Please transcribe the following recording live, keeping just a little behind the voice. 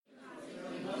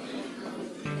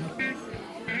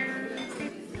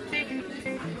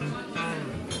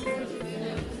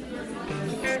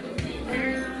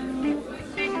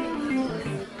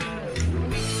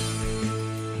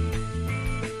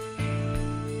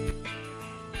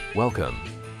Welcome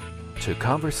to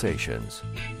Conversations.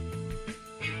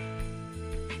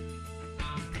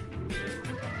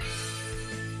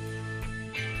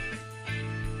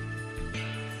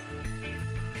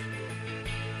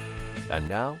 And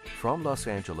now, from Los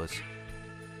Angeles,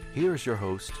 here's your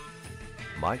host,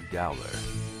 Mike Dowler.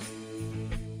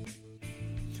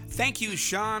 Thank you,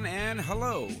 Sean, and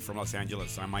hello from Los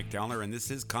Angeles. I'm Mike Dowler, and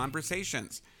this is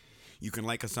Conversations. You can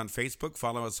like us on Facebook,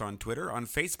 follow us on Twitter. On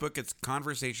Facebook, it's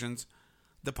Conversations,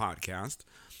 the podcast.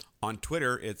 On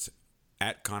Twitter, it's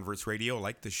at Converse Radio,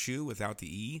 like the shoe without the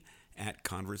E, at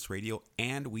Converse Radio.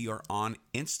 And we are on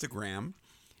Instagram,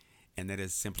 and that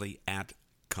is simply at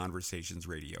Conversations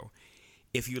Radio.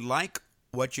 If you like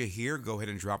what you hear, go ahead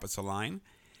and drop us a line,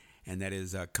 and that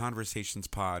is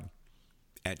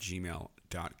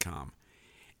conversationspod@gmail.com.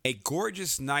 A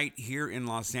gorgeous night here in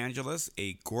Los Angeles,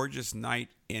 a gorgeous night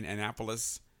in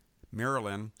Annapolis,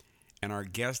 Maryland, and our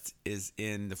guest is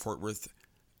in the Fort Worth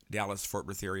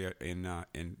area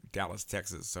in Dallas,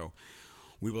 Texas. So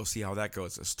we will see how that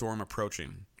goes. A storm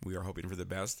approaching. We are hoping for the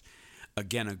best.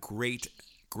 Again, a great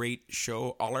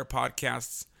show. All our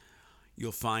podcasts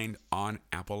you'll find on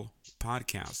Apple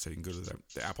Podcasts. So you can go to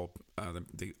the Apple,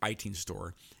 the iTunes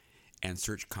store and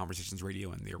search Conversations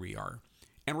Radio, and there we are.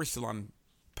 And we're still on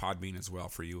Podbean as well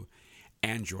for you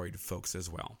Android folks as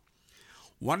well.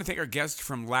 Want to thank our guest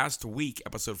from last week,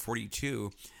 episode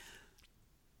 42,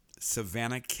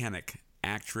 Savannah Kennick,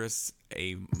 actress,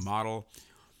 a model,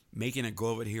 making a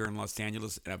go of it here in Los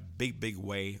Angeles in a big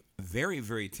way. Very,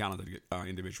 very talented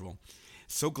individual.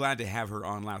 So glad to have her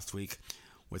on last week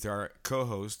with our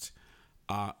co-host,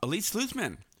 Elise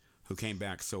Luthman, who came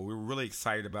back. So we were really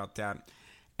excited about that.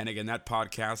 And again, that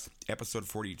podcast, episode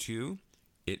 42,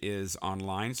 it is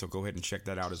online, so go ahead and check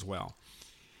that out as well.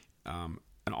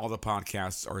 And all the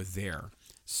podcasts are there.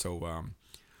 So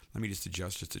let me just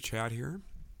adjust just a chat here.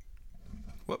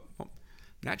 Whoop.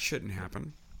 That shouldn't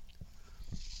happen.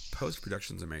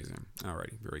 Post-production's amazing.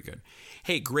 Alrighty, very good.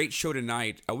 Hey, great show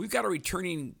tonight. We've got a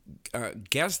returning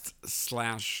guest /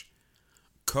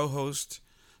 co-host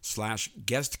 /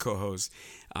 guest co-host.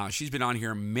 She's been on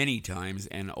here many times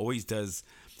and always does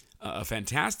a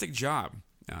fantastic job,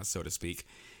 so to speak.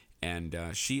 And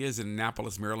she is an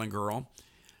Annapolis, Maryland girl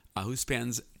who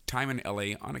spends time in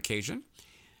LA on occasion.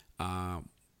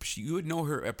 You would know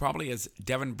her probably as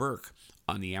Devin Burke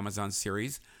on the Amazon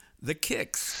series The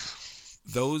Kicks.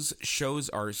 Those shows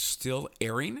are still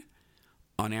airing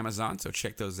on Amazon, so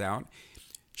check those out.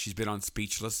 She's been on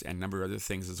Speechless and a number of other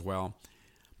things as well.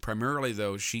 Primarily,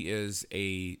 though, she is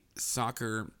a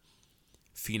soccer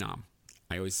phenom.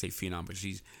 I always say phenom, but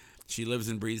she lives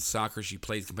and breathes soccer. She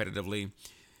plays competitively.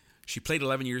 She played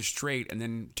 11 years straight and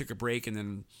then took a break and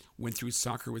then went through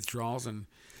soccer withdrawals. And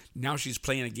now she's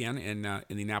playing again in the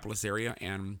Annapolis area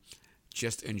and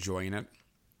just enjoying it.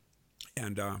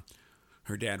 And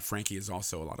her dad, Frankie, is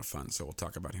also a lot of fun. So we'll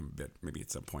talk about him a bit, maybe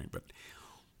at some point. But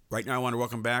right now I want to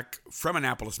welcome back from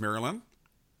Annapolis, Maryland,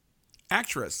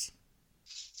 actress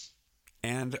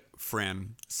and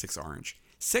friend, Six Orange.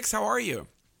 Six, how are you?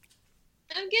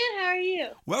 I'm good. How are you?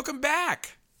 Welcome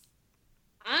back.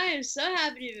 I am so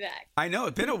happy to be back. I know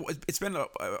it's been a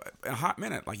hot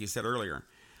minute, like you said earlier.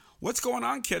 What's going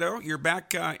on, kiddo? You're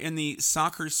back in the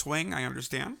soccer swing, I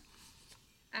understand.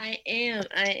 I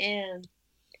am.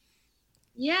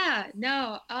 Yeah.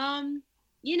 No.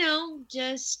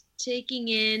 Just taking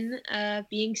in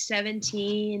being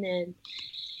 17 and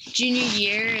junior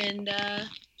year and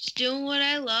just doing what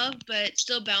I love, but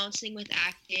still balancing with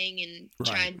acting and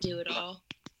trying to do it all.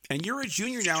 And you're a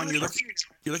junior now, and you're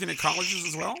looking at colleges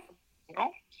as well?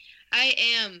 I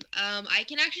am. I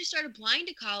can actually start applying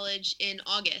to college in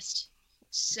August.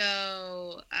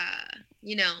 So,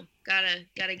 gotta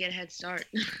get a head start.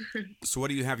 So what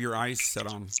do you have your eyes set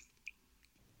on?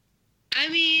 I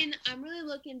mean, I'm really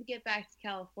looking to get back to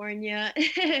California.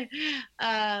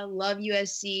 Love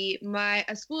USC.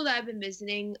 A school that I've been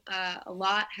visiting a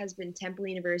lot has been Temple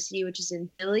University, which is in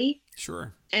Philly.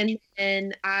 Sure. And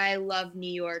I love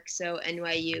New York, so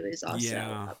NYU is also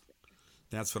up there.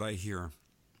 That's what I hear.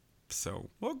 So,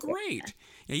 well, great.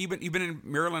 Yeah, you've been in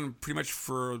Maryland pretty much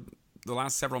for the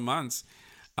last several months.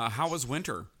 How was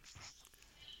winter?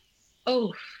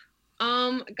 Oh,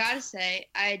 gotta say,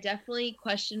 I definitely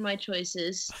questioned my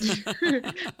choices.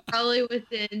 Probably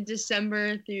within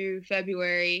December through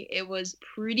February, it was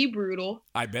pretty brutal.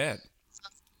 I bet.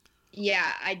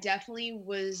 Yeah, I definitely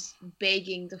was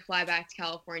begging to fly back to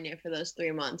California for those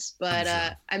 3 months. But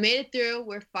sure. I made it through.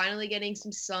 We're finally getting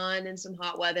some sun and some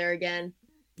hot weather again.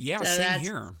 Yeah, so same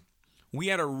here. We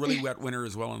had a really wet winter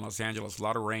as well in Los Angeles. A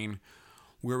lot of rain.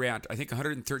 we're at, I think,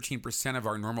 113% of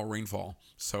our normal rainfall.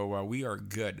 So we are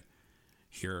good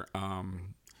here.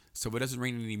 So if it doesn't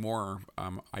rain anymore,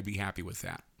 I'd be happy with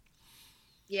that.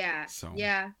 Yeah. So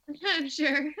Yeah. I'm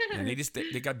sure. and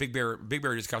they got Big Bear. Big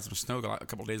Bear just got some snow a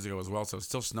couple of days ago as well. So it's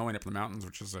still snowing up in the mountains,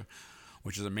 which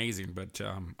is amazing. But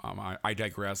I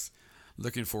digress.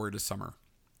 Looking forward to summer.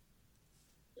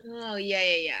 Oh,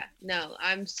 yeah. No,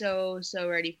 I'm so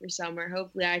ready for summer.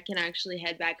 Hopefully I can actually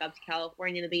head back up to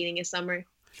California in the beginning of summer.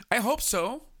 I hope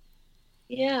so.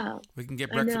 Yeah. We can get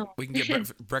I breakfast. know. We can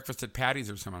get breakfast at Patty's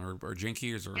or something, or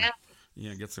Jinkies, or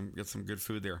Yeah. get some good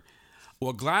food there.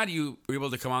 Well, glad you were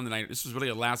able to come on tonight. This was really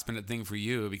a last minute thing for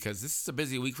you because this is a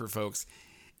busy week for folks.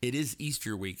 It is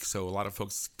Easter week, so a lot of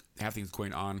folks have things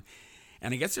going on.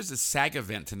 And I guess there's a SAG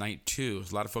event tonight too.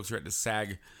 A lot of folks are at the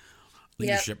SAG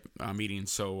leadership meeting,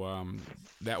 so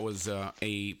that was a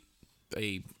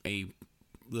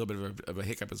little bit of a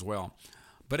hiccup as well.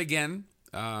 But again,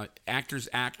 actors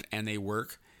act and they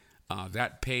work.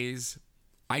 That pays.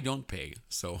 I don't pay,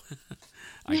 so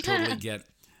I totally get.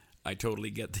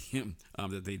 The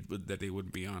that they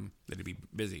wouldn't be on, that they'd be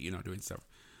busy, doing stuff.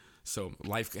 So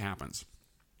life happens.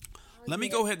 Let me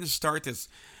go ahead and start this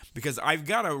because I've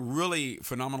got a really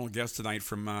phenomenal guest tonight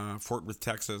from Fort Worth,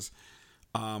 Texas.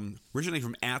 Originally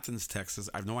from Athens, Texas.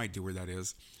 I have no idea where that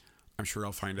is. I'm sure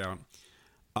I'll find out.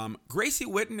 Gracie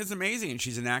Witten is amazing.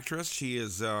 She's an actress. She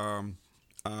is all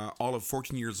of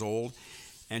 14 years old,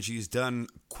 and she's done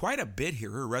quite a bit here.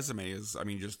 Her resume is,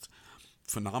 just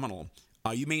phenomenal.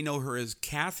 You may know her as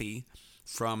Kathy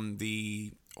from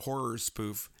the horror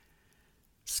spoof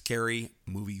Scary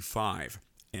Movie 5.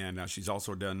 And she's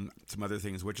also done some other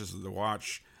things, Witches of the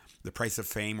Watch, The Price of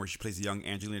Fame, where she plays the young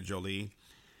Angelina Jolie,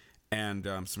 and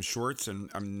some shorts,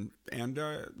 and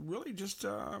really just,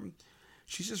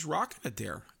 she's just rocking it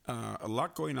there. A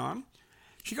lot going on.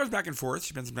 She goes back and forth. She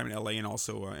spends some time in LA and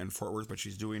also in Fort Worth, but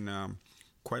she's doing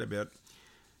quite a bit.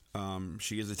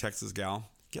 She is a Texas gal.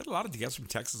 Get a lot of guests from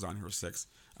Texas on here, 6,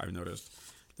 I've noticed.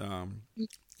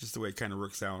 Just the way it kind of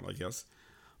works out, I guess.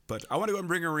 But I want to go and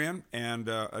bring her in. And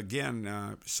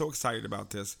again, so excited about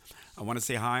this. I want to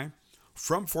say hi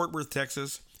from Fort Worth,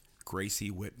 Texas, Gracie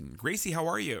Witten. Gracie, how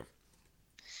are you?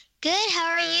 Good. How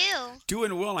are you?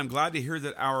 Doing well. I'm glad to hear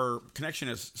that our connection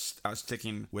is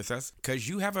sticking with us because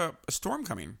you have a storm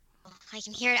coming. I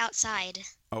can hear it outside.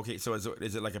 Okay, so is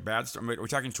it like a bad storm? Are we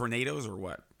talking tornadoes or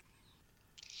what?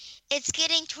 It's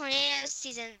getting tornado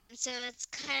season, so it's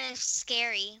kind of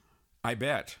scary. I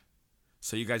bet.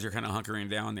 So you guys are kind of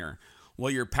hunkering down there. Well,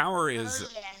 your power is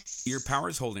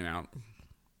holding out.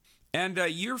 And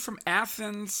you're from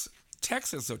Athens,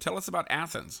 Texas. So tell us about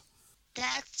Athens.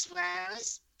 That's where I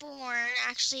was born.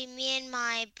 Actually, me and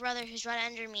my brother, who's right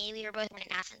under me, we were both born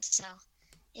in Athens. So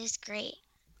it was great.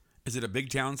 Is it a big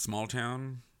town, small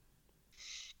town?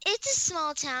 It's a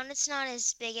small town. It's not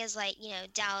as big as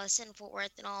Dallas and Fort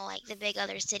Worth and all the big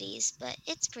other cities, but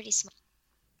it's pretty small.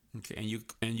 Okay,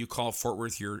 and you call Fort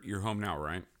Worth your home now,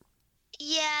 right?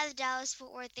 Yeah, the Dallas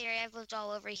Fort Worth area. I've lived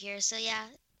all over here, so yeah,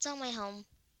 it's all my home.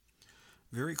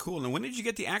 Very cool. And when did you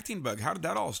get the acting bug? How did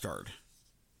that all start?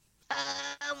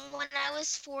 When I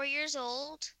was 4 years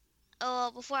old.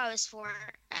 Oh, before I was 4,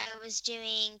 I was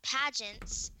doing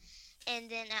pageants,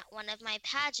 and then at one of my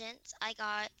pageants, I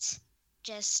got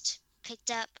just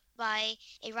picked up by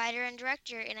a writer and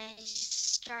director, and I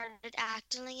just started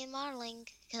acting and modeling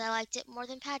because I liked it more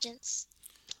than pageants.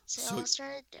 So I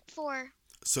started at 4.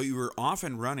 So you were off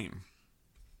and running,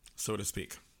 so to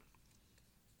speak.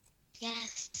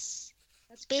 Yes.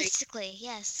 That's great. Basically,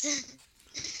 yes.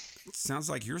 Sounds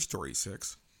like your story,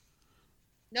 6.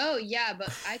 No, yeah,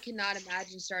 but I cannot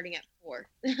imagine starting at 4.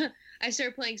 I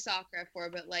started playing soccer at 4,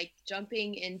 but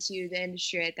jumping into the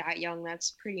industry at that young,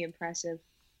 that's pretty impressive.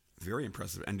 Very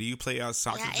impressive. And do you play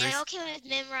soccer? Yeah, Grace? and it came with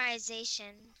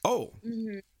memorization. Oh.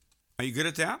 Mm-hmm. Are you good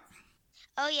at that?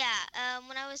 Oh yeah.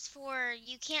 When I was 4,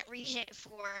 you can't read it at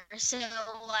 4, so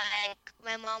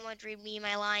my mom would read me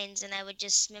my lines, and I would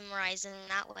just memorize them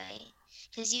that way.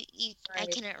 Because I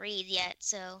couldn't read yet,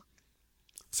 so.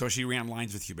 So she ran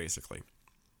lines with you, basically.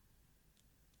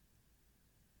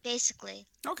 Basically.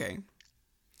 Okay.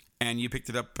 And you picked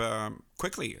it up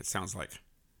quickly, it sounds like.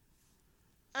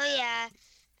 Oh, yeah.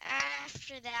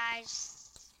 After that, I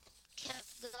just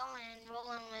kept going and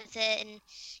rolling with it and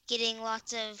getting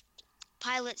lots of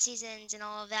pilot seasons and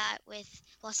all of that with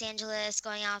Los Angeles,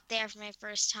 going out there for my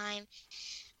first time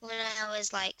when I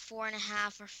was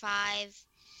 4.5 or 5.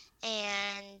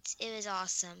 And it was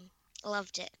awesome. I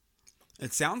loved it.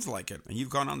 It sounds like it. And you've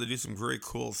gone on to do some very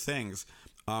cool things.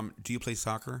 Do you play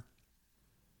soccer?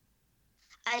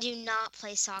 I do not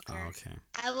play soccer. Oh, okay.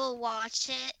 I will watch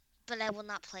it but I will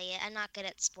not play it. I'm not good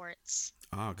at sports.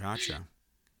 Oh, gotcha.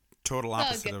 Total It's all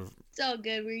opposite good. of. It's all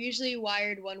good. We're usually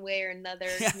wired one way or another,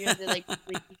 like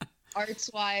arts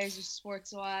wise or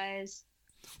sports wise.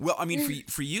 Well, I mean,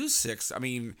 for you, Six, I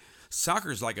mean,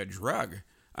 soccer's like a drug.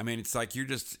 I mean, it's like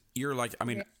you're like, I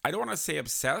mean, I don't want to say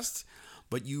obsessed,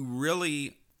 but you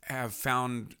really have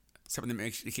found something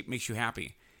that makes you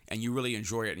happy, and you really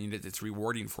enjoy it, and it's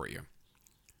rewarding for you.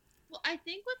 Well, I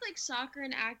think with like soccer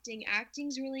and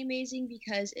acting's really amazing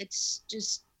because it's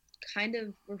just kind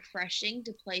of refreshing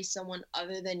to play someone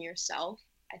other than yourself.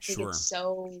 I think Sure. it's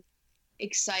so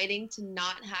exciting to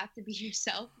not have to be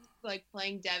yourself. Like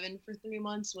playing Devin for 3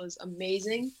 months was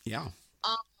amazing. Yeah.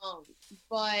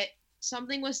 But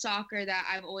something with soccer that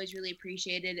I've always really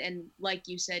appreciated, and like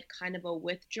you said, kind of a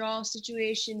withdrawal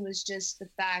situation, was just the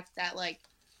fact that like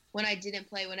when I didn't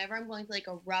play, whenever I'm going through like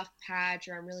a rough patch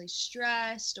or I'm really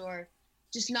stressed or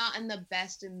just not in the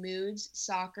best of moods,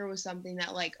 soccer was something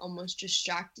that like almost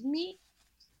distracted me.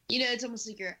 It's almost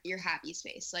like your happy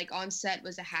space. Like on set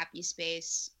was a happy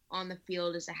space, on the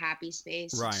field is a happy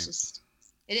space. Right. It's just,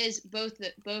 it is both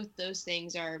those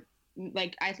things are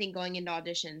like, I think going into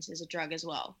auditions is a drug as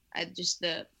well. Just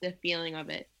the feeling of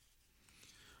it.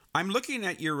 I'm looking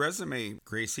at your resume,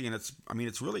 Gracie, and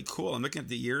it's really cool. I'm looking at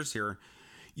the years here.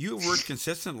 You've worked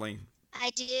consistently. I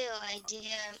do.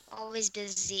 I'm always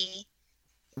busy.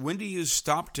 When do you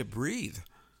stop to breathe?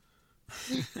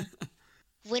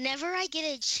 Whenever I get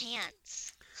a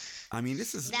chance. I mean,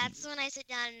 this is. That's when I sit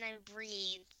down and I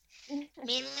breathe.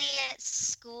 Mainly at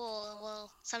school.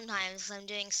 Well, sometimes I'm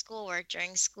doing schoolwork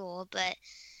during school, but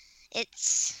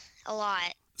it's a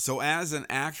lot. So, as an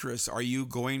actress, are you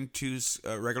going to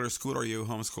regular school or are you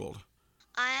homeschooled?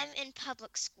 I'm in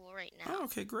public school right now. Oh,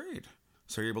 okay, great.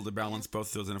 So you're able to balance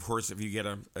both those. And, of course, if you get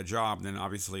a job, then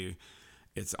obviously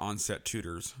it's on-set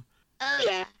tutors. Oh,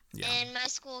 yeah. Yeah. And my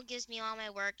school gives me all my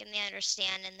work, and they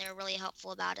understand, and they're really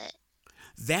helpful about it.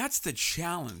 That's the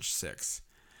challenge, Six.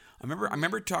 I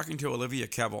remember talking to Olivia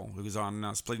Kevel, who was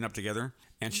on Splitting Up Together,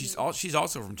 and she's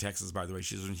also from Texas, by the way.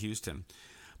 She's in Houston,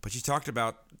 but she talked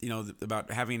about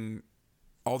about having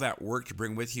all that work to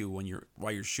bring with you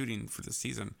while you're shooting for the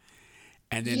season,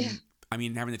 and then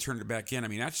having to turn it back in. I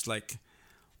mean, that's like,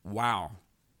 wow,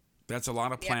 that's a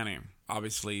lot of planning.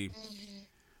 Obviously,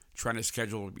 trying to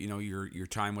schedule your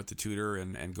time with the tutor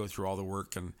and go through all the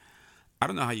work, and I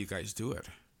don't know how you guys do it.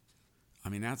 I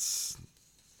mean, that's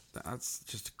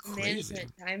just crazy.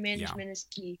 Time management is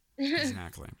key.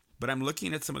 Exactly. But I'm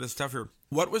looking at some of the stuff here.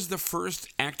 What was the first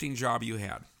acting job you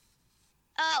had?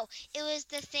 Oh, it was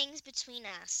The Things Between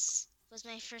Us. It was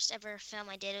my first ever film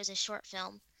I did. It was a short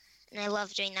film, and I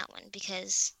loved doing that one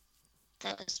because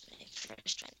that was my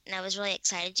first one. And I was really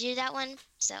excited to do that one,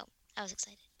 so I was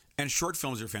excited. And short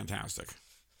films are fantastic.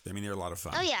 I mean, they're a lot of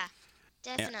fun. Oh, yeah,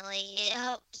 definitely. It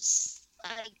helps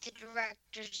the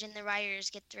directors and the writers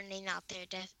get their name out there,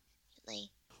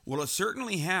 definitely. Well, it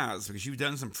certainly has, because you've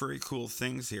done some very cool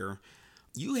things here.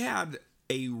 You had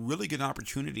a really good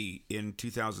opportunity in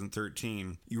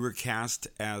 2013. You were cast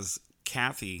as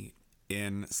Kathy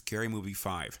in Scary Movie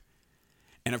 5.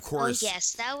 And of course... Oh,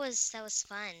 yes, that was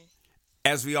fun.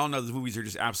 As we all know, the movies are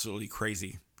just absolutely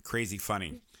crazy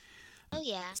funny. Oh,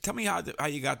 yeah. Tell me how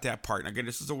you got that part. Again,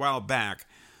 this was a while back.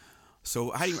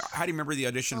 So how do you remember the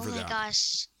audition for that? Oh, my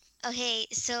gosh. Okay,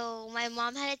 so my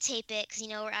mom had to tape it because,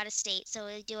 we're out of state. So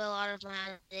we do a lot of my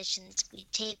auditions. We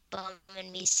tape them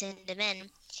and we send them in.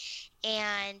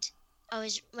 And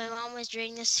my mom was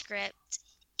reading the script,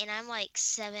 and I'm like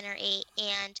 7 or 8.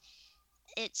 And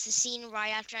it's the scene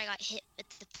right after I got hit with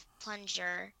the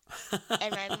plunger.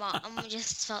 And my mom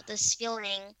just felt this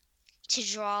feeling to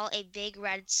draw a big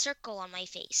red circle on my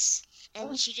face.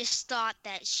 And she just thought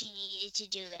that she needed to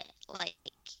do it. Like,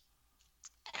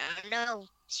 I don't know.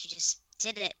 She just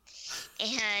did it.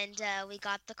 And we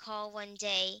got the call one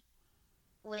day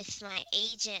with my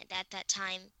agent at that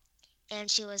time. And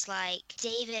she was like,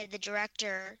 David, the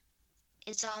director,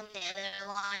 is on the other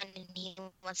line and he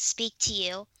wants to speak to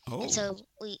you. Oh. And so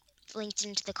we linked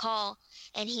into the call.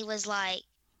 And he was like,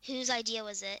 whose idea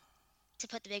was it to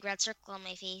put the big red circle on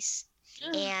my face?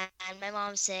 And my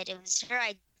mom said it was her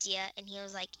idea, and he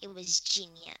was like, it was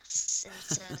genius.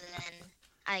 And so then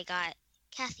I got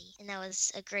Kathy, and that was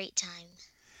a great time.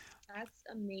 That's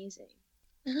amazing.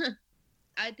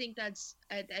 I think that's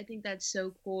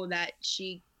so cool that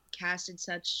she got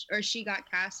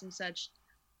cast in such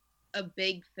a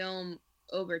big film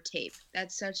over tape.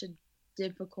 That's such a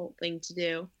difficult thing to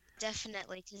do.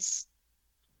 Definitely, because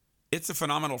It's a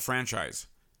phenomenal franchise.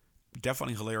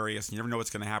 Definitely hilarious. You never know what's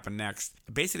going to happen next.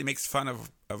 It basically makes fun of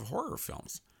horror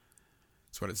films.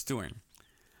 That's what it's doing.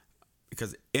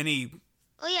 Because any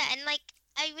Oh yeah, and like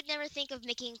I would never think of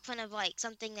making fun of like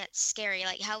something that's scary.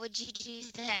 Like how would you do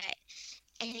that?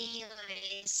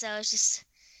 Anyway, so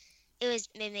it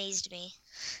amazed me.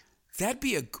 That'd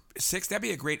be that'd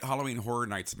be a great Halloween Horror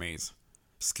Nights maze.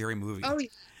 Scary movie. Oh,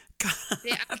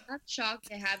 yeah, I'm shocked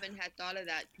they haven't had thought of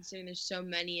that, considering there's so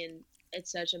many and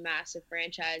it's such a massive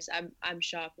franchise. I'm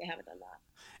shocked they haven't done that.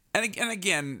 And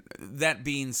again, that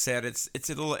being said, it's a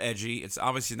little edgy. It's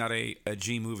obviously not a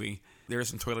G movie. There is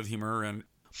some toilet humor,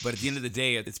 but at the end of the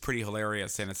day, it's pretty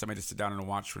hilarious, and it's something to sit down and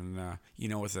watch when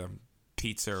with a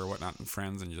pizza or whatnot and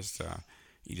friends, and just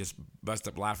you just bust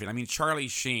up laughing. I mean, Charlie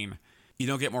Sheen, you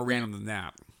don't get more random than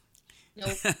that.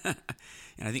 Nope.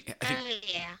 And I think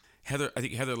Yeah.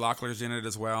 Heather Locklear's in it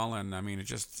as well, and I mean it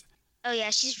just. Oh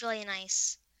yeah, she's really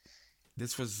nice.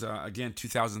 This was again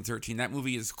 2013. That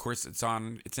movie is, of course, it's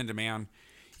in demand.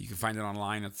 You can find it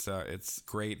online. It's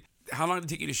great. How long did it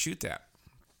take you to shoot that?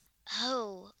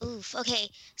 Oh, oof. Okay,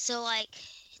 so like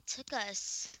it took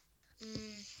us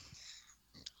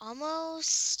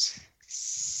almost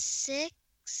 6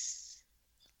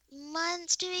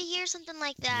 months to a year, something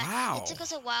like that. Wow. It took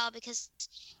us a while because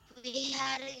we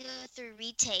had to go through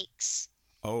retakes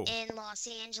in Los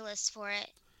Angeles for it.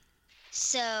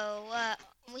 So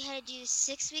we had to do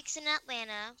 6 weeks in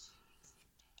Atlanta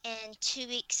and 2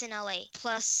 weeks in LA,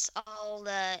 plus all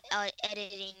the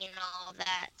editing and all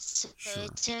that. So Sure.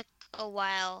 it took a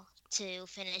while to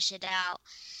finish it out,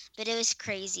 but it was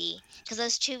crazy because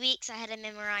those 2 weeks I had to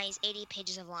memorize 80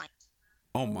 pages of lines.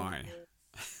 Oh my.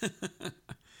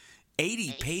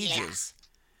 80 pages.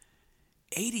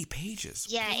 80 pages.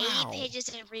 Yeah, Wow. 80 pages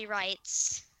of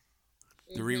rewrites.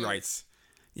 The rewrites.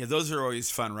 Yeah, those are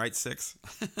always fun, right, Six?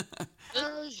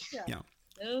 Oh yeah. Yeah.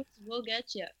 Those will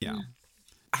get you. Yeah.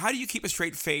 How do you keep a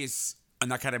straight face on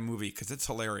that kind of movie? Because it's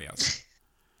hilarious.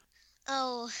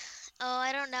 Oh,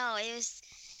 I don't know.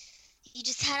 You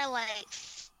just had to like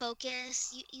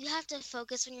focus. You have to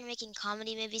focus when you're making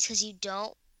comedy movies because you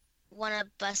don't want to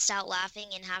bust out laughing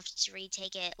and have to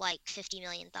retake it like 50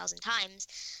 million thousand times,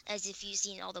 as if you've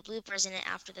seen all the bloopers in it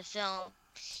after the film.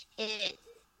 It's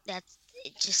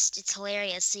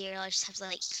hilarious. So you just have to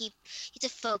like you have to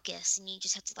focus, and you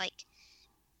just have to like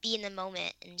be in the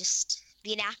moment and just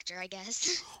be an actor, I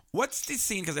guess. What's the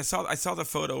scene? Because I saw the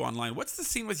photo online. What's the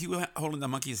scene with you holding the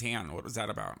monkey's hand? What was that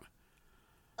about?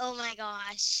 Oh my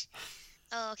gosh.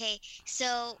 Oh, okay.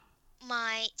 So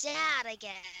my dad, I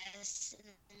guess, in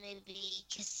the movie,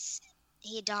 because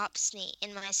he adopts me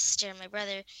and my sister and my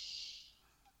brother,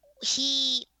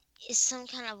 he is some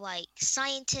kind of like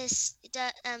scientist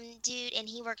dude, and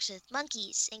he works with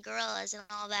monkeys and gorillas and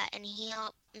all that, and he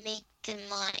helped make them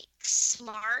like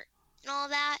smart and all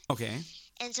that. Okay.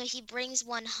 And so he brings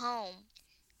one home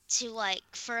to like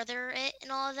further it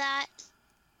and all that.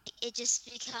 It just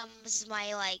becomes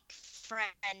my like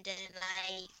friend, and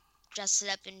I dress it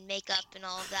up in makeup and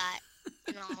all that.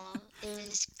 And all. It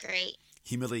was great.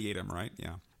 Humiliate him, right?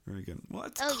 Yeah. Very good. Well,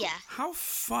 that's Oh cool. yeah. How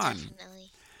fun.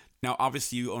 Definitely. Now,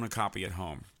 obviously, you own a copy at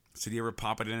home. So do you ever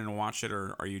pop it in and watch it,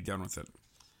 or are you done with it?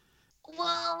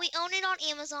 Well, we own it on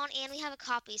Amazon and we have a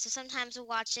copy, so sometimes we'll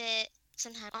watch it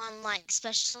sometimes on like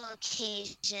special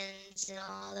occasions and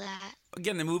all that.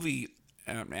 Again, the movie,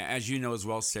 as you know as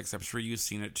well, Six, I'm sure you've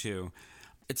seen it too.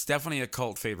 It's definitely a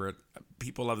cult favorite.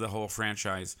 People love the whole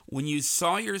franchise. When you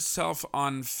saw yourself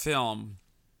on film,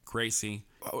 Gracie,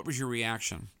 what was your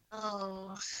reaction?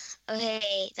 Oh,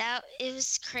 okay. It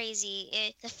was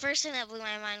crazy. The first thing that blew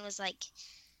my mind was like,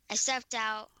 I stepped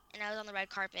out and I was on the red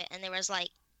carpet and there was like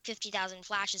 50,000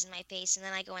 flashes in my face, and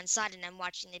then I go inside and I'm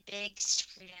watching the big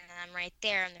screen and I'm right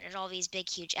there, and there's all these big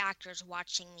huge actors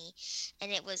watching me,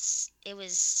 and it was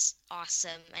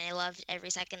awesome, and I loved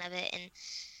every second of it. And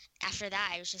after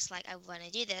that, I was just like, I want to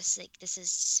do this. Like, this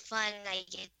is fun. I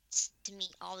get to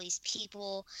meet all these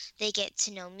people. They get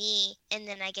to know me, and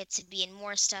then I get to be in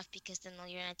more stuff because then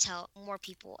you're gonna tell more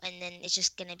people, and then it's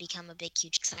just gonna become a big,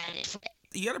 huge excited for it.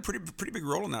 You got a pretty big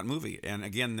role in that movie, and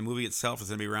again, the movie itself is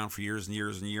going to be around for years and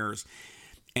years and years.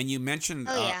 And you mentioned,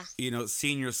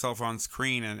 seeing yourself on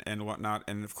screen and whatnot,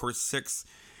 and of course, Six,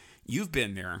 you've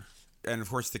been there, and of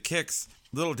course, the Kicks,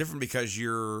 a little different because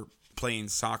you're playing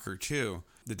soccer too.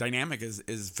 The dynamic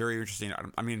is very interesting.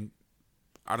 I mean,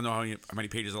 I don't know how many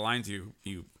pages of lines you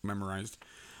memorized,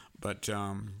 but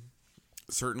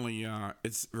certainly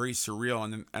it's very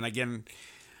surreal. And again,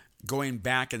 going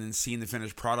back and then seeing the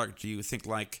finished product, do you think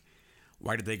like,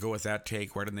 why did they go with that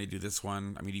take? Why didn't they do this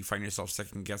one? I mean, do you find yourself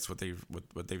second guess what they've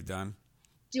done?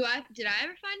 Did I ever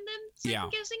find them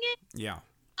second guessing it? Yeah.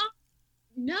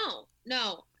 No.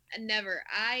 Never.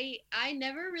 I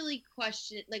never really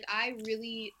questioned. Like,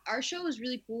 our show was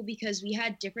really cool because we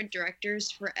had different directors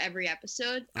for every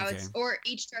episode. Okay. Or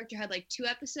each director had like 2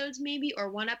 episodes maybe, or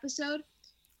 1 episode.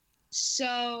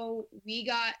 So we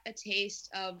got a taste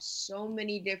of so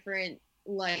many different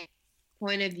like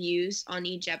point of views on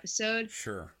each episode.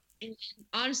 Sure. And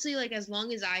honestly, like, as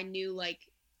long as I knew like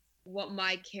what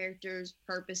my character's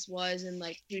purpose was and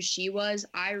like who she was,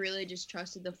 I really just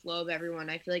trusted the flow of everyone.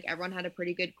 I feel like everyone had a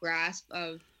pretty good grasp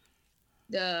of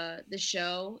the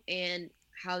show and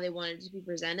how they wanted it to be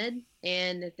presented,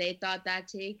 and if they thought that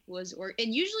take was,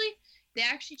 and usually they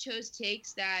actually chose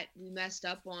takes that we messed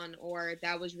up on, or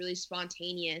that was really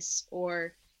spontaneous,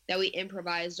 or that we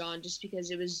improvised on, just because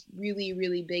it was really,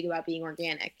 really big about being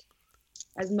organic,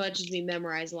 as much as we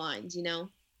memorize lines, you know?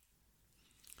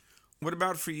 What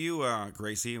about for you,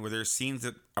 Gracie? Were there scenes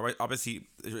that, obviously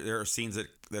there are scenes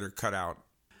that are cut out,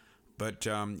 but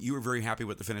you were very happy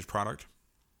with the finished product?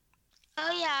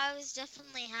 Oh yeah, I was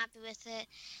definitely happy with it.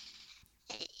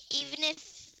 Even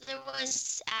if there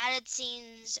was added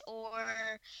scenes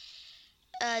or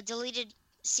deleted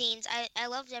scenes, I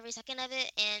loved every second of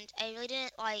it, and I really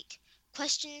didn't like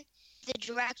question the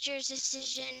director's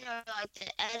decision or like the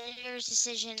editor's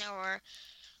decision or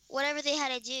whatever they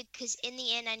had to do, because in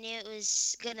the end I knew it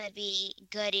was gonna be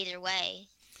good either way.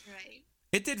 Right.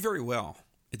 It did very well.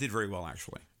 It did very well,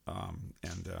 actually.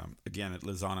 Again, it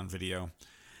lives on video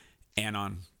and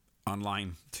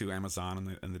online to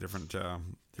Amazon and the different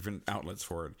outlets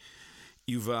for it.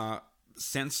 You've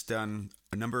since done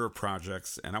a number of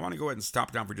projects, and I want to go ahead and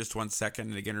stop down for just 1 second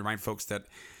and again remind folks that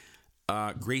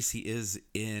Gracie is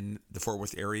in the Fort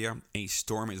Worth area. A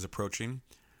storm is approaching.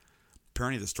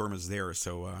 Apparently the storm is there,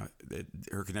 so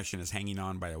her connection is hanging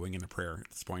on by a wing and a prayer at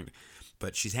this point.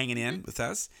 But she's hanging in with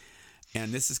us.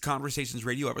 And this is Conversations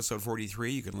Radio, episode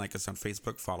 43. You can like us on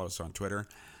Facebook, follow us on Twitter,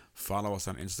 follow us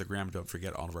on Instagram. Don't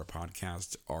forget, all of our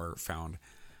podcasts are found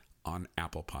on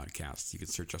Apple Podcasts. You can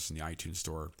search us in the iTunes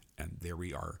store, and there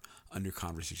we are under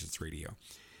Conversations Radio.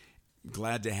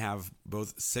 Glad to have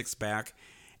both Six back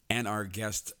and our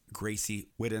guest, Gracie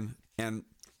Whitten. And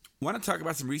want to talk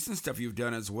about some recent stuff you've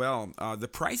done as well. The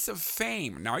Price of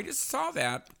Fame. Now, I just saw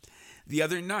that the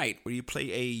other night where you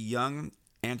play a young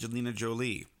Angelina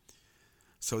Jolie.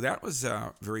 So that was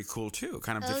very cool, too.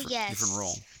 Kind of different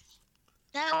role.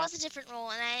 That was a different role,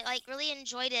 and I really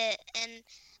enjoyed it. And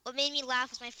what made me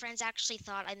laugh was my friends actually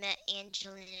thought I met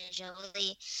Angelina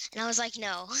Jolie. And I was like,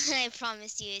 no, I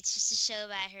promise you, it's just a show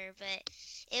about her. But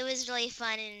it was really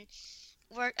fun, and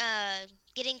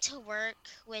getting to work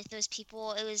with those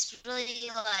people, it was really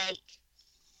like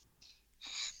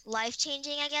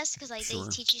life-changing, I guess, because like Sure. they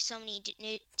teach you so many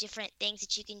new different things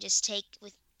that you can just take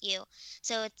with you.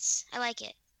 So I like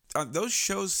it. Those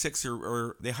shows, Six,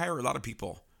 they hire a lot of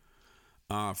people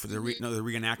for the the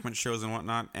reenactment shows and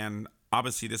whatnot. And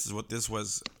obviously, this is what this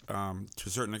was to a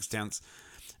certain extent,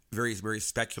 very, very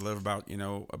speculative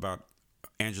about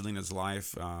Angelina's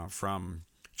life from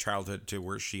childhood to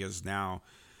where she is now.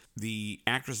 The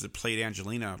actress that played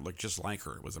Angelina looked just like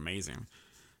her. It was amazing.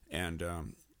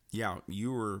 And yeah,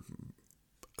 you were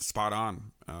spot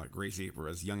on, Gracie, for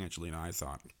as young Angelina, I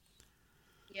thought.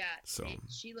 Yeah. So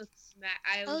she looks.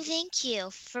 Oh, thank you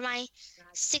for my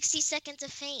 60 seconds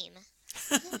of fame.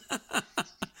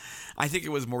 I think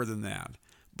it was more than that.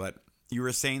 But you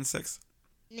were saying, Six?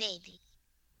 Maybe.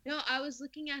 No, I was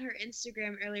looking at her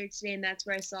Instagram earlier today, and that's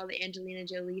where I saw the Angelina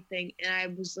Jolie thing. And I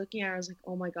was looking at her, I was like,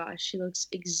 oh my gosh, she looks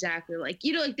exactly like,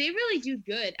 like they really do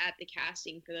good at the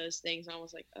casting for those things. And I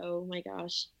was like, oh my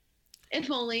gosh.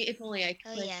 If only I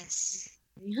could. Oh, yes.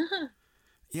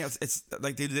 Yeah, it's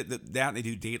like they do that. They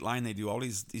do Dateline. They do all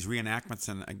these reenactments,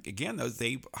 and again,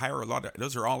 they hire a lot of.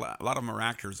 Those are all a lot of them are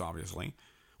actors, obviously.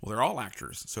 Well, they're all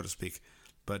actors, so to speak.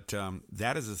 But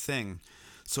that is a thing.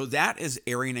 So that is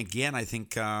airing again. I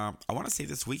think I want to say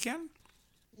this weekend.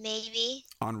 Maybe.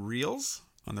 On Reels,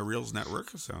 on the Reels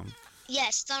network. So.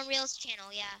 Yes, it's on Reels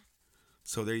channel. Yeah.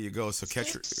 So there you go. So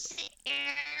catch her. Air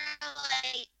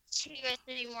like 2 or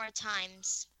 3 more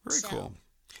times. Very cool.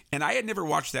 And I had never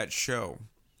watched that show,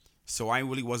 so I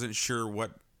really wasn't sure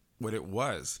what it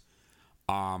was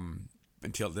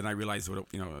until then I realized what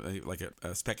like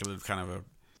a speculative kind of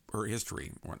her history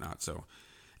and whatnot. So,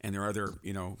 and there are other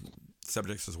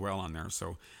subjects as well on there.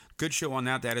 So, good show on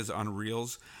that. That is on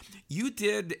Reels. You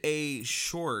did a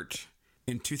short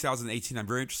in 2018. I'm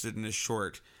very interested in this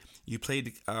short. You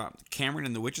played Cameron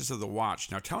in The Witches of the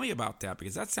Watch. Now, tell me about that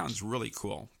because that sounds really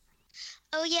cool.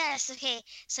 Oh, yes. Okay.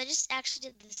 So I just actually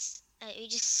did this. We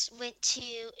just went to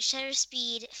Shutter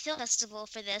Speed Film Festival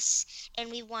for this, and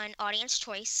we won Audience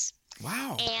Choice.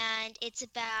 Wow. And it's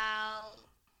about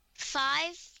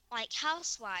 5 like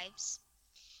housewives,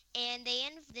 and they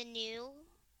invite the new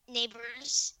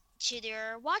neighbors to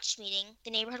their watch meeting,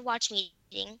 the neighborhood watch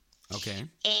meeting. Okay.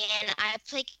 And I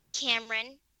play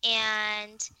Cameron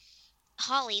and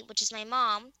Holly, which is my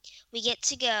mom. We get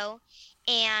to go,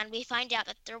 and we find out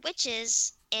that they're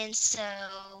witches, and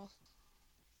so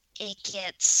it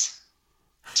gets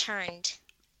turned,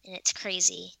 and it's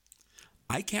crazy.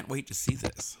 I can't wait to see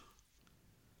this.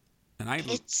 And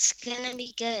It's gonna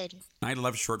be good. I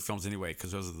love short films anyway,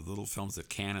 because those are the little films that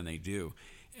can and they do,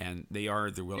 and they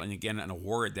are the will. And again, an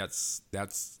award that's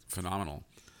phenomenal.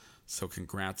 So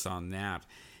congrats on that.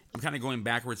 I'm kind of going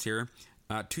backwards here.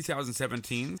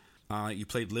 2017, you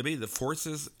played Libby, The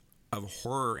Forces of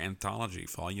Horror Anthology,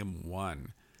 Volume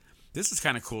 1. This is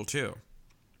kind of cool too.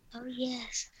 Oh,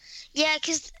 yes. Yeah,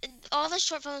 because all the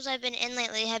short films I've been in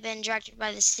lately have been directed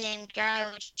by the same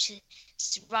guy, which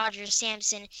is Roger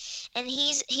Sampson, and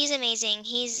he's amazing.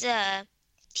 He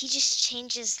just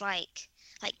changes like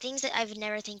things that I would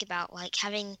never think about, like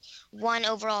having one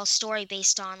overall story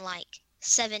based on like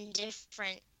 7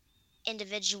 different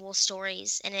individual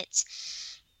stories, and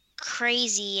it's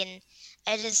crazy. And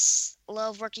I just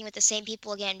love working with the same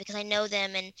people again because I know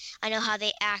them and I know how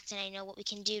they act and I know what we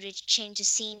can do to change the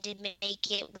scene to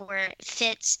make it where it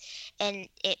fits and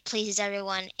it pleases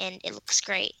everyone and it looks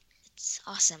great. It's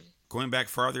awesome. Going back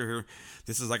farther here,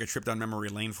 this is like a trip down memory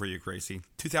lane for you, Gracie.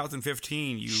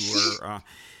 2015, you were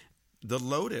The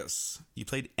Lotus. You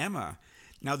played Emma.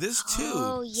 Now this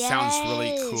too sounds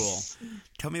really cool.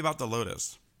 Tell me about The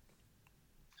Lotus.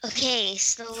 Okay,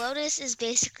 so the Lotus is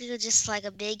basically just like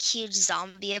a big, huge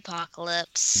zombie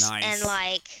apocalypse. Nice. And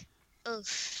like,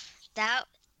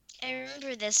 I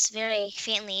remember this very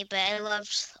faintly, but I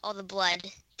loved all the blood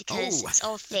because it's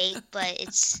all fake, but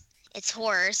it's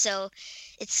horror, so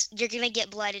you're gonna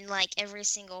get blood in like every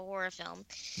single horror film.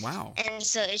 Wow. And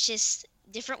so it's just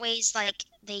different ways like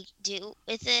they do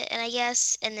with it, and I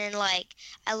guess, and then like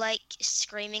I like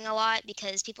screaming a lot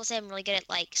because people say I'm really good at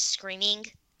like screaming.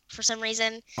 For some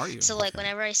reason. Are you? So like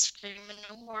whenever I scream in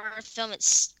a horror film,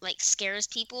 it's like scares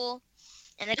people.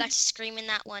 And I got to scream in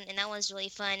that one, and that was really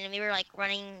fun. And we were like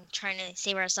running, trying to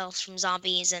save ourselves from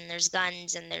zombies, and there's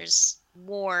guns, and there's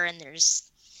war, and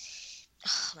there's,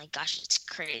 oh my gosh, it's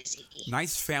crazy.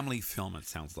 Nice family film, it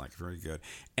sounds like. Very good.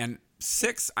 And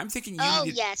 6, I'm thinking you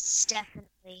need to, yes,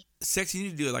 definitely. 6, you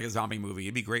need to do like a zombie movie.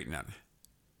 You'd be great in that.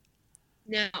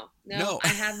 No. I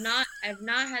have not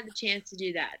had the chance to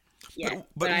do that. Yeah,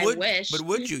 but I wish. But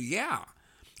would you? Yeah.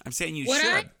 I'm saying you Would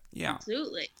should. I? Yeah.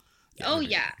 Absolutely. Yeah, Oh,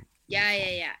 maybe.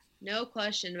 yeah. No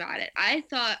question about it.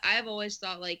 I've always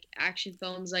thought like action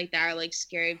films like that are like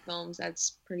scary films.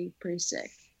 That's pretty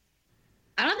sick.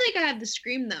 I don't think I have the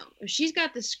scream though. If she's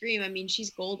got the scream, I mean,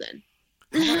 she's golden.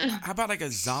 How about like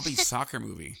a zombie soccer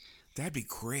movie? That'd be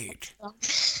great.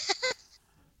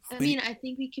 I mean, I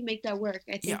think we can make that work.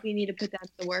 I think we need to put that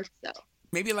to work though.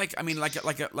 Maybe like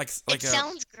It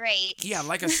sounds great. Yeah,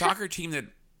 like a soccer team that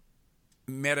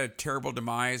met a terrible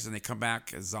demise and they come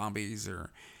back as zombies,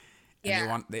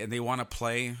 they want to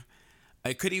play.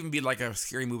 It could even be like a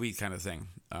scary movie kind of thing,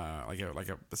 like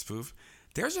a spoof.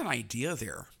 There's an idea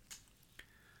there.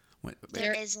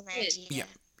 There is an idea. Yeah.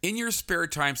 In your spare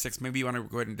time, 6, maybe you want to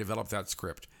go ahead and develop that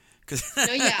script.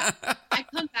 I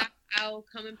come back. I'll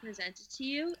come and present it to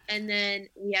you, and then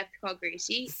we have to call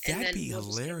Gracie. That'd be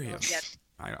hilarious.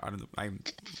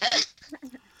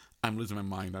 I'm losing my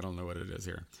mind. I don't know what it is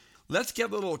here. Let's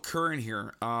get a little current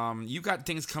here. You got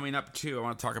things coming up too. I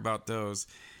want to talk about those,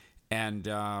 and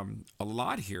a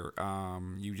lot here.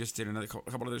 You just did a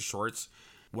couple of the shorts.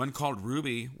 One called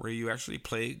Ruby, where you actually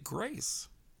play Grace.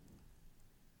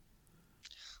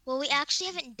 Well, we actually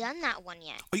haven't done that one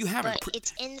yet. Oh, you haven't? But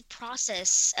it's in the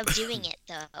process of doing it,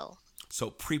 though. So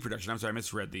pre-production. I'm sorry, I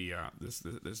misread the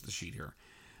the sheet here.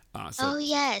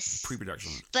 Yes.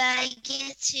 Pre-production. But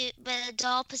the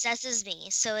doll possesses me,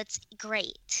 so it's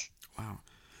great. Wow.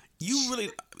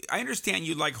 I understand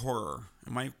you like horror.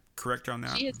 Am I correct on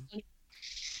that?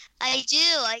 I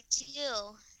do.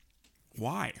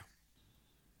 Why?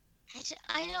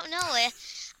 I don't know.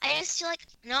 I just feel like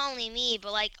not only me,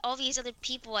 but like all these other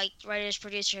people, like writers,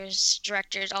 producers,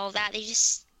 directors, all of that,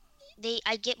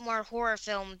 I get more horror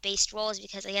film based roles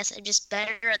because I guess I'm just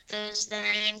better at those than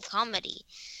I am comedy.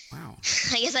 Wow.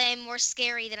 I guess I am more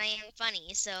scary than I am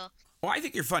funny, so. Well, I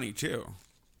think you're funny too.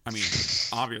 I mean,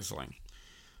 obviously.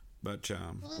 But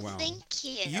wow. Thank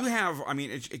you. You have. I mean,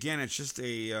 it's just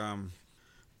a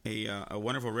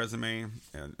wonderful resume.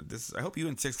 And I hope you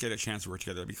and 6 get a chance to work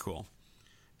together. That'd be cool.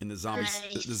 In the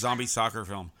zombie soccer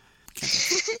film.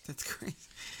 That's crazy.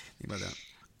 Think about that.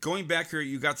 Going back here,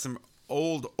 you got some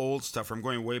old stuff. I'm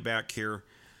going way back here.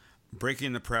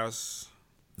 Breaking the Press,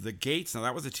 The Gates. Now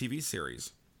that was a TV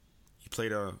series. You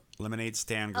played a lemonade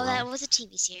stand girl. Oh, that was a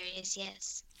TV series,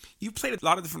 yes. You played a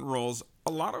lot of different roles,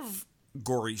 a lot of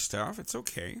gory stuff. It's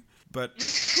okay, but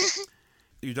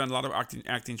you've done a lot of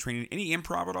acting training. Any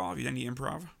improv at all? Have you done any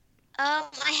improv? I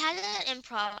had an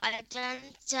improv. I've done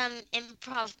some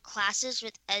improv classes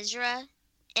with Ezra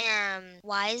and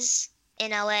Wise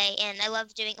in LA, and I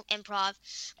love doing improv.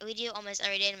 We do it almost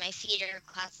every day in my theater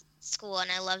class at school,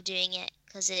 and I love doing it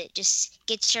because it just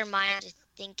gets your mind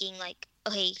thinking like,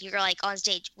 okay, you're like on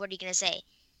stage, what are you gonna say?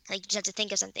 Like you just have to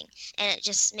think of something, and it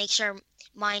just makes your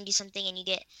mind do something, and you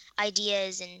get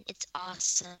ideas, and it's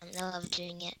awesome. I love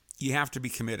doing it. You have to be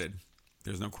committed.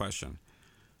 There's no question.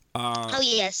 Oh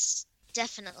yes,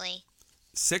 definitely.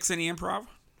 6 any improv?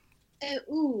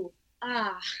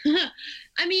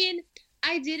 I mean,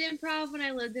 I did improv when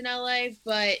I lived in LA,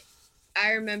 but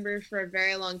I remember for a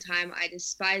very long time I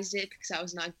despised it because I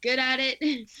was not good at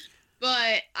it.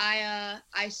 But I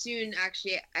soon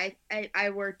actually I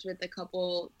worked with a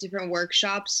couple different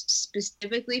workshops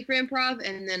specifically for improv,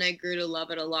 and then I grew to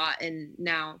love it a lot, and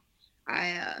now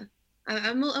I'm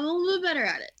a little bit better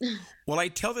at it. Well, I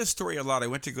tell this story a lot. I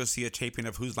went to go see a taping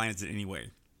of Whose Line Is It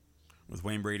Anyway? With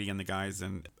Wayne Brady and the guys,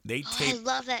 and they tape. I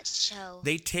love that show.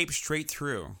 They tape straight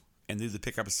through and do the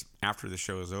pickups after the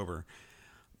show is over.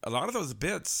 A lot of those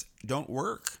bits don't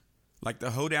work, like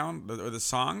the hoedown or the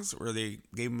songs where they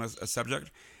gave them a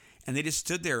subject, and they just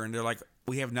stood there and they're like,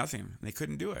 "We have nothing," and they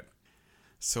couldn't do it.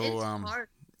 So It's hard.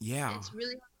 yeah, It's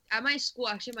really hard. At my school,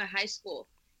 actually my high school,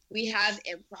 we have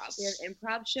improv. We have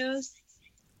improv shows,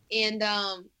 and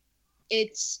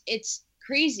it's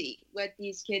crazy what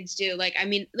these kids do. Like, I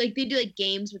mean, like they do like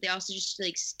games, but they also just do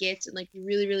like skits and like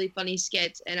really, really funny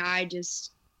skits. And I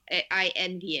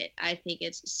envy it. I think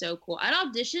it's so cool. At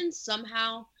auditions,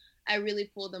 somehow I really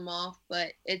pull them off,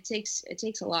 but it takes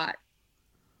a lot.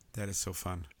 that is so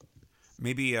fun.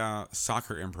 Maybe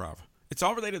soccer improv. It's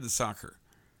all related to soccer.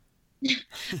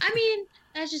 I mean,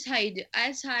 that's just how you do.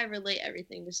 That's how I relate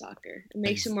everything to soccer. It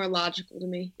makes it more logical to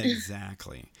me.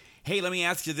 Exactly. Hey, let me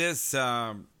ask you this,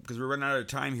 because we're running out of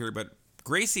time here. But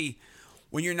Gracie,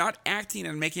 when you're not acting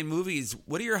and making movies,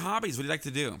 what are your hobbies? What do you like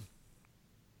to do?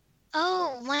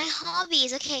 Oh, my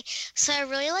hobbies. Okay, so I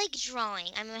really like drawing.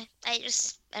 I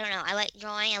don't know. I like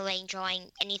drawing. I like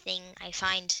drawing anything I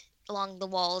find along the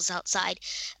walls outside.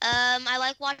 I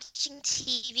like watching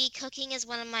TV. Cooking is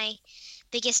one of my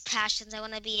biggest passions. I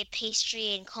want to be a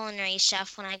pastry and culinary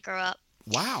chef when I grow up.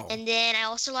 Wow. And then I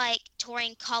also like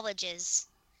touring colleges.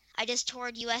 I just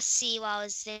toured USC while I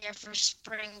was there for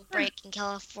spring break in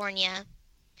California.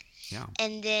 Yeah.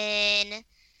 And then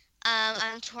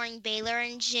I'm touring Baylor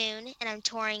in June, and I'm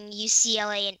touring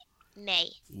UCLA in May.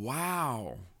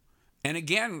 Wow. And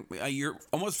again, you're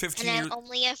almost 15 And years, I'm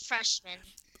only a freshman.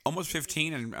 almost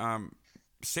 15, and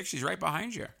 60's right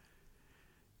behind you.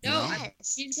 You No, know?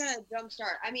 she's got a jump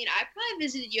start. I mean, I probably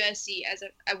visited USC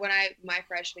my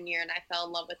freshman year, and I fell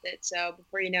in love with it. So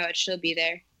before you know it, she'll be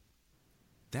there.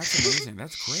 That's amazing.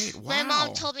 That's great. Wow. My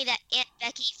mom told me that Aunt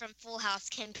Becky from Full House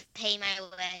can pay my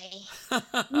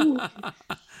way.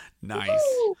 Nice.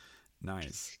 Woo!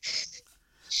 Nice.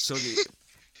 So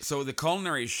the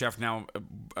culinary chef now.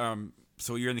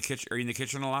 So you're in the kitchen. Are you in the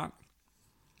kitchen a lot?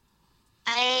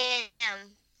 I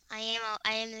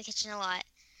am in the kitchen a lot.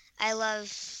 I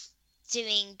love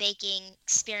doing baking,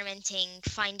 experimenting,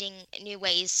 finding new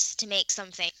ways to make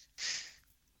something.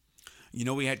 You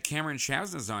know, we had Cameron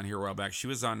Chasnes on here a while back. She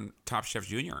was on Top Chef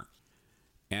Junior,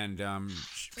 and I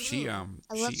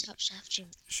love Top Chef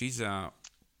Junior. she's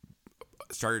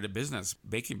started a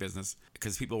baking business,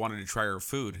 because people wanted to try her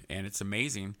food, and it's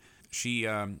amazing. She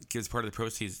gives part of the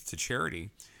proceeds to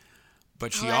charity,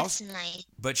 but she That's also, nice.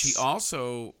 but she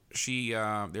also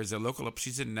there's a local.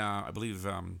 She's in I believe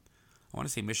I want to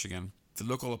say Michigan. The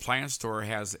local appliance store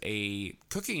has a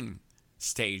cooking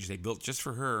stage they built just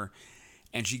for her,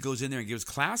 and she goes in there and gives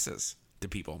classes to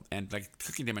people and like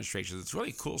cooking demonstrations. It's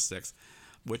really cool, Six,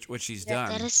 what she's done.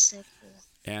 That is so cool.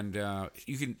 And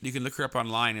you can look her up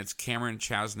online. It's Cameron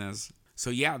Chasnes.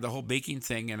 So yeah, the whole baking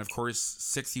thing, and of course,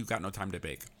 Six, you've got no time to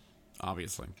bake,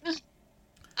 obviously.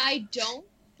 I don't,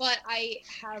 but I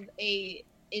have a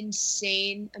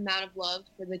insane amount of love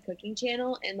for the cooking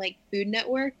channel and like Food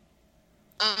Network.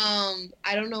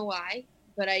 I don't know why,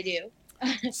 but I do.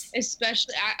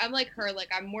 Especially, I'm like her. Like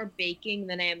I'm more baking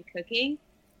than I am cooking.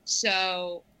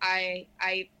 So I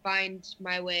find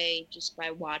my way just by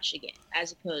watching it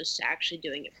as opposed to actually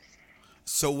doing it.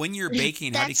 So when you're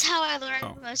baking, That's how I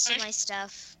learned most of my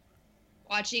stuff.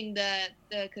 Watching the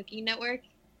Cooking Network.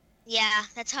 Yeah,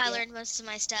 that's how I Yeah. learned most of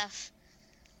my stuff.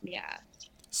 Yeah.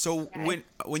 So Okay.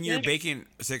 when you're Good. baking,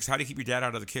 Six, how do you keep your dad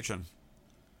out of the kitchen?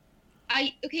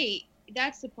 Okay,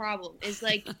 that's the problem. Is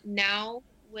like now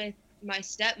with my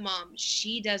stepmom,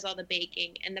 she does all the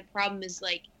baking, and the problem is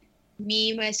like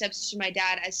me, my stepsister, my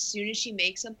dad. As soon as she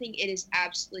makes something, it is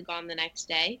absolutely gone the next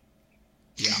day.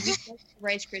 Yeah.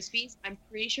 Rice Krispies. I'm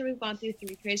pretty sure we've gone through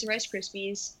 3 trays of Rice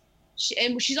Krispies,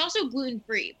 and she's also gluten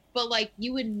free. But like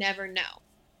you would never know.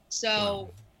 So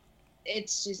Wow.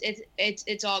 it's just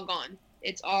it's all gone.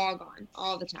 It's all gone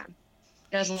all the time.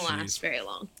 Doesn't Jeez. last very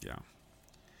long. Yeah.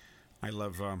 I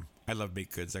love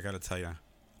baked goods. I got to tell you,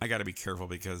 I got to be careful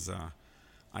because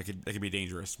they could be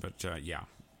dangerous. But yeah,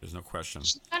 there's no question.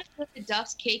 She's got to put the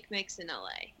Duff's cake mix in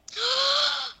LA.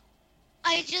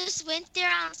 I just went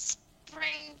there on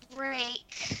spring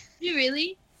break. You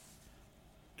really?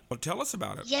 Well, tell us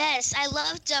about it. Yes, I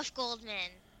love Duff Goldman.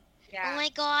 Yeah. Oh my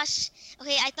gosh.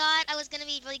 Okay, I thought I was gonna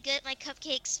be really good at my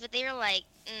cupcakes, but they were like,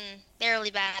 they're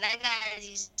really bad. I gotta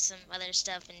do some other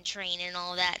stuff and train and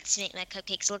all that to make my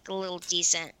cupcakes look a little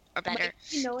decent or better Like,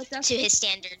 you know what Duff's to his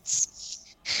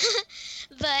standards.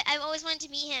 But I've always wanted to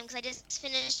meet him because I just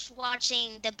finished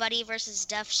watching the Buddy versus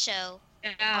Duff show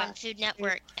Yeah. on Food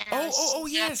Network. And Oh, I was oh, oh, so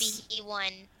yes. happy he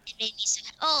won. It made me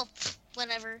so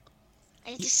whatever.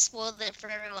 I just spoiled it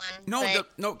for everyone. No, but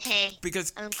no, hey,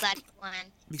 because I'm glad he won.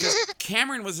 because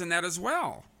Cameron was in that as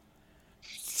well,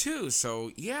 too.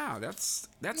 So yeah, that's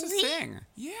a Really? thing.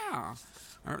 Yeah,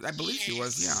 I believe she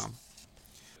was. Yes.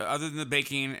 Yeah. Other than the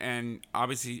baking and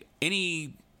obviously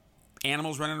any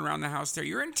animals running around the house, there.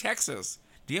 You're in Texas.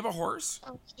 Do you have a horse?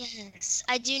 Oh, yes.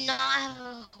 I do not have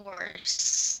a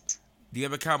horse. Do you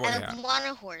have a cowboy I hat? want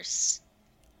a horse.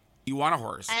 You want a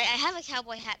horse? I have a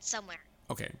cowboy hat somewhere.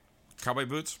 Okay. Cowboy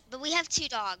boots? But we have 2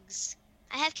 dogs.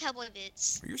 I have cowboy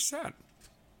boots. You're set.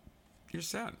 You're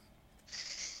set.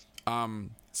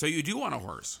 So you do want a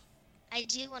horse? I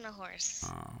do want a horse.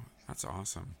 Oh, that's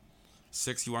awesome.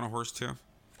 Six, you want a horse too?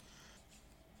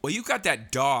 Well, you got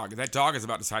that dog. That dog is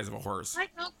about the size of a horse. I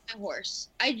know my horse.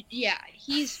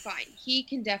 He's fine. He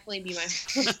can definitely be my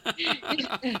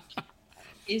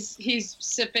horse. He's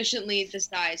sufficiently the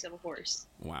size of a horse.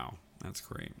 Wow, that's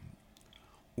great.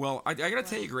 Well, I gotta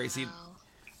tell you, Gracie,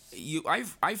 Wow.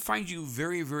 I find you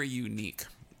very, very unique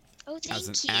Oh, thank as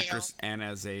an you. actress and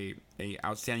as a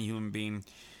outstanding human being.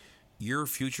 Your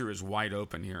future is wide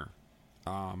open here.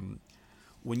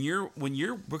 When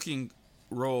you're booking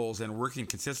roles and working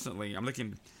consistently, I'm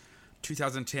looking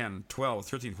 2010, 12,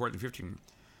 13, 14, 15,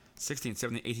 16,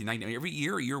 17, 18, 19. I mean, every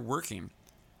year you're working,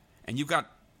 and you've got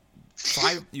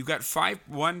five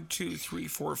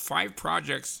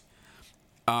projects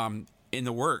in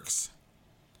the works.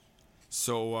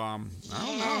 So I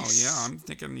don't know. Yeah, I'm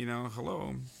thinking.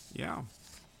 Hello. Yeah,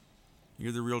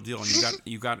 you're the real deal, and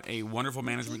you got a wonderful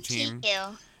management team. Thank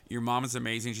you. Your mom is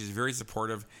amazing. She's very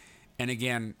supportive, and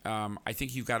again, I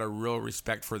think you've got a real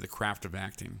respect for the craft of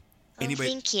acting. Oh,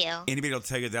 thank you. Anybody will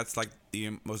tell you that's like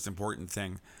the most important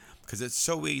thing, because it's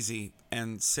so easy.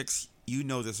 And Six, you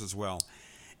know this as well.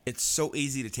 It's so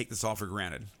easy to take this all for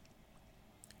granted,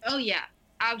 Oh yeah,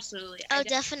 absolutely. Oh,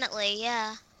 definitely,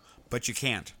 yeah. but you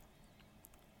can't.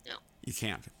 No. You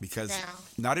can't, because No.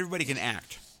 not everybody can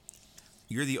act.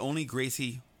 You're the only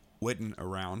Gracie Witten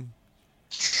around,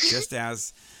 just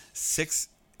as Six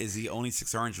is the only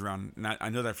Six Orange around. I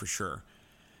know that for sure,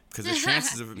 because the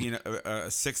chances of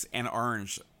a Six and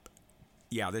Orange,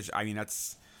 yeah,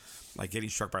 that's like getting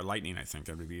struck by lightning. I think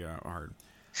that would be hard.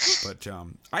 But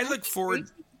I look forward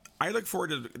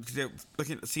to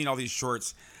seeing all these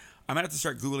shorts. I'm gonna have to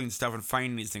start Googling stuff and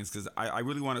finding these things, because I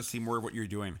really want to see more of what you're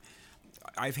doing.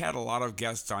 I've had a lot of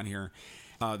guests on here,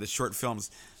 the short films.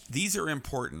 These are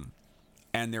important,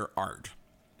 and they're art.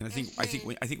 And I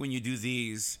think when you do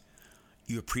these,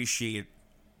 you appreciate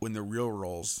when the real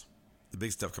roles, the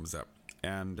big stuff comes up,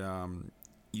 and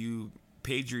you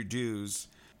paid your dues.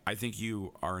 I think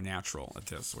you are a natural at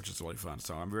this, which is really fun.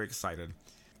 So I'm very excited.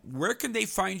 Where can they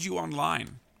find you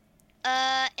online?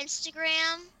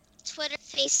 Instagram, Twitter,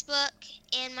 Facebook,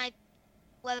 and my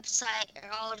website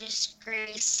are all just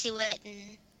Gracie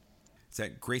Witten. Is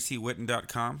that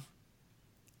GracieWitten.com?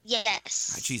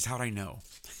 Yes. Geez, how'd I know?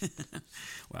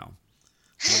 Well,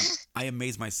 I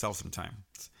amaze myself sometimes.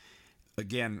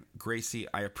 Again, Gracie,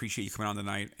 I appreciate you coming on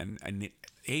tonight, and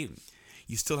hey,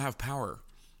 you still have power,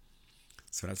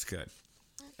 so that's good.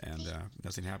 And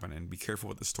nothing happened. And be careful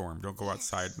with the storm. Don't go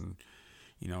outside and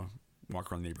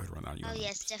walk around the neighborhood around you. Oh,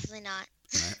 yes, definitely not.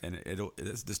 And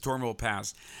the storm will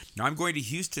pass. Now I'm going to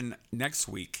Houston next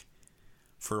week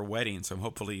for a wedding, so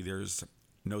hopefully there's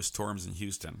no storms in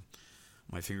Houston.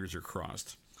 My fingers are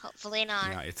crossed. Hopefully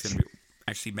not. Yeah, it's going to be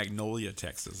actually Magnolia,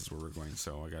 Texas is where we're going.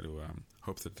 So I got to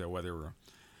hope that the weather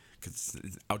because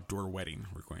it's an outdoor wedding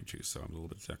we're going to, so I'm a little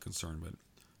bit concerned, but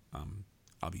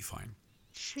I'll be fine.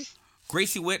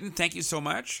 Gracie Whitten, thank you so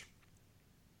much.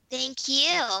 Thank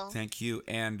you. Thank you.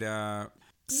 And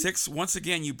Six, once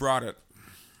again, you brought it.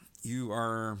 You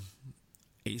are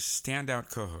a standout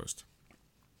co-host.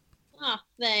 Oh,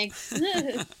 thanks.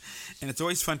 And it's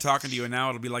always fun talking to you, and now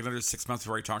it'll be like another 6 months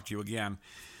before I talk to you again.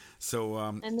 So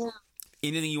I know.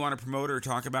 anything you want to promote or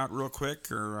talk about real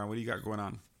quick, or what do you got going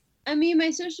on? I mean, my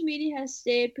social media has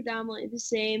stayed predominantly the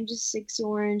same, just Six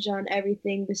Orange on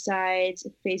everything besides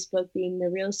Facebook being the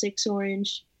real Six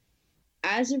Orange.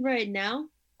 As of right now,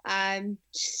 I'm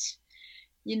just,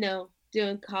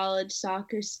 doing college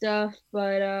soccer stuff.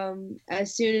 But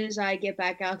as soon as I get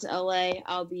back out to LA,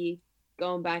 I'll be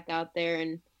going back out there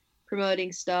and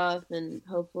promoting stuff and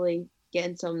hopefully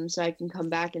getting something so I can come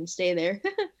back and stay there.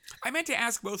 I meant to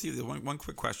ask both of you one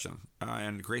quick question,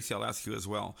 and Gracie, I'll ask you as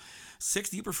well. Six,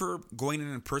 do you prefer going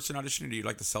in person audition, or do you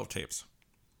like the self-tapes?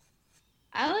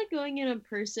 I like going in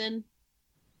person,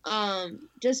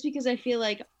 just because I feel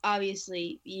like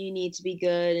obviously you need to be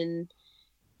good and,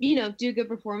 do a good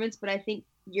performance, but I think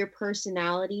your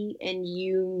personality and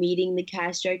you meeting the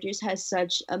cast directors has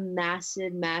such a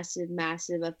massive, massive,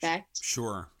 massive effect.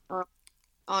 Sure. On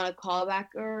a callback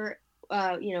or,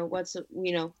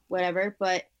 whatever,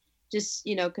 but just,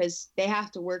 because they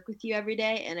have to work with you every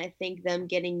day. And I think them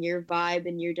getting your vibe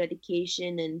and your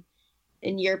dedication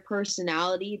and your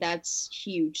personality, that's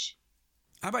huge.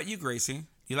 How about you, Gracie?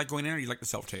 You like going in, or you like the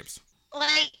self-tapes?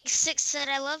 Like Six said,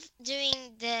 I love doing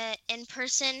the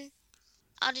in-person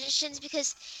auditions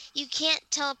because you can't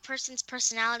tell a person's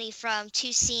personality from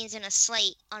 2 scenes in a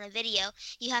slate on a video.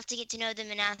 You have to get to know them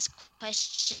and ask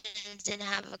questions and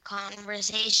have a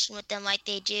conversation with them like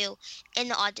they do in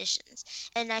the auditions.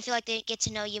 And I feel like they get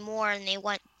to know you more and they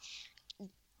want to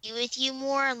be with you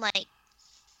more and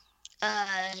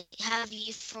have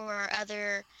you for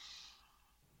other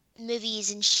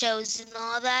movies and shows and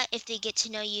all that if they get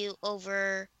to know you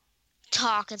over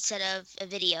talk instead of a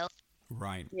video.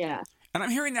 Right. Yeah. And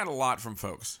I'm hearing that a lot from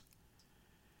folks.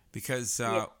 Because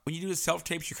when you do the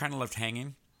self-tapes, you're kind of left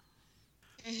hanging.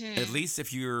 Mm-hmm. At least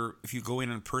if you go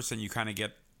in person, you kind of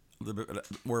get a little bit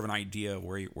more of an idea of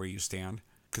where you stand.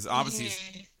 Because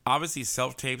obviously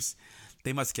self-tapes,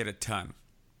 they must get a ton.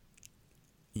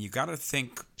 You got to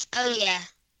think. Oh, yeah.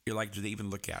 You're like, do they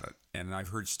even look at it? And I've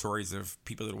heard stories of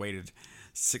people that waited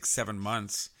 6-7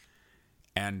 months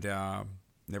and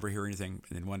never hear anything.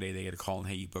 And then one day they get a call and,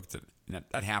 hey, you booked it. And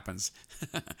that happens.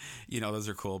 Those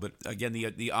are cool. But again,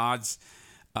 the odds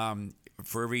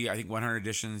for every, I think, 100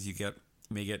 auditions, you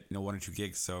may get 1 or 2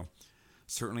 gigs. So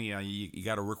certainly you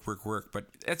got to work. But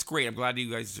that's great. I'm glad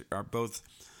you guys are both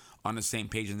on the same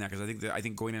page in that, because I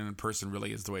think going in person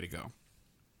really is the way to go.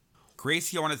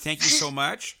 Gracie, I want to thank you so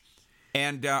much.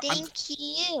 And thank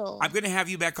you. I'm going to have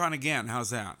you back on again. How's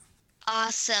that?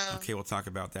 Awesome. Okay, we'll talk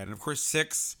about that. And of course,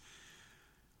 Six,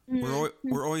 we're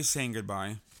always saying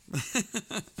goodbye.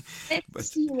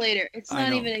 See you later. It's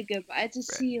not even a goodbye. It's a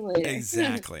see you later.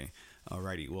 Exactly.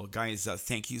 Alrighty. Well, guys,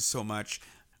 thank you so much.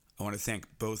 I want to thank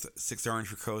both Six Orange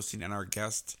for hosting and our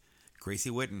guest, Gracie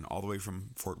Whitten, all the way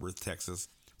from Fort Worth, Texas.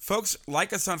 Folks,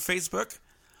 like us on Facebook.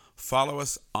 Follow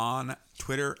us on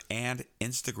Twitter and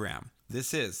Instagram.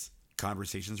 This is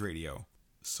Conversations Radio.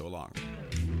 So long.